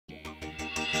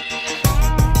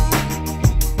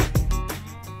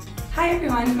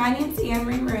everyone, my name is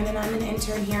Anne-Marie Maroon and I'm an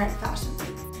intern here at Fashion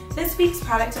Plates. This week's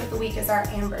product of the week is our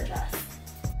amber dress.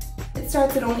 It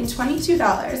starts at only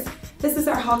 $22. This is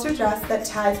our halter dress that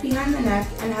ties behind the neck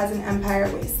and has an empire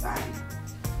waistline.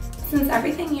 Since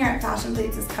everything here at Fashion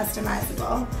Plates is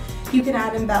customizable, you can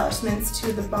add embellishments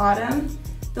to the bottom,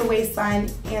 the waistline,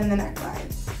 and the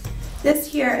neckline. This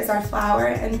here is our flower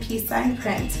and peace sign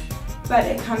print, but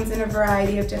it comes in a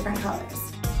variety of different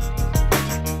colors.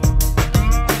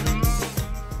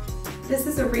 This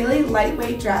is a really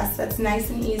lightweight dress that's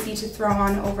nice and easy to throw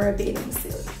on over a bathing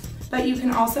suit. But you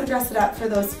can also dress it up for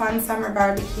those fun summer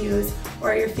barbecues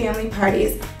or your family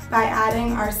parties by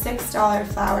adding our $6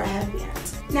 flower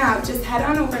headband. Now just head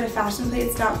on over to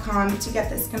fashionplates.com to get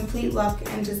this complete look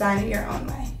and design it your own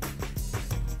way.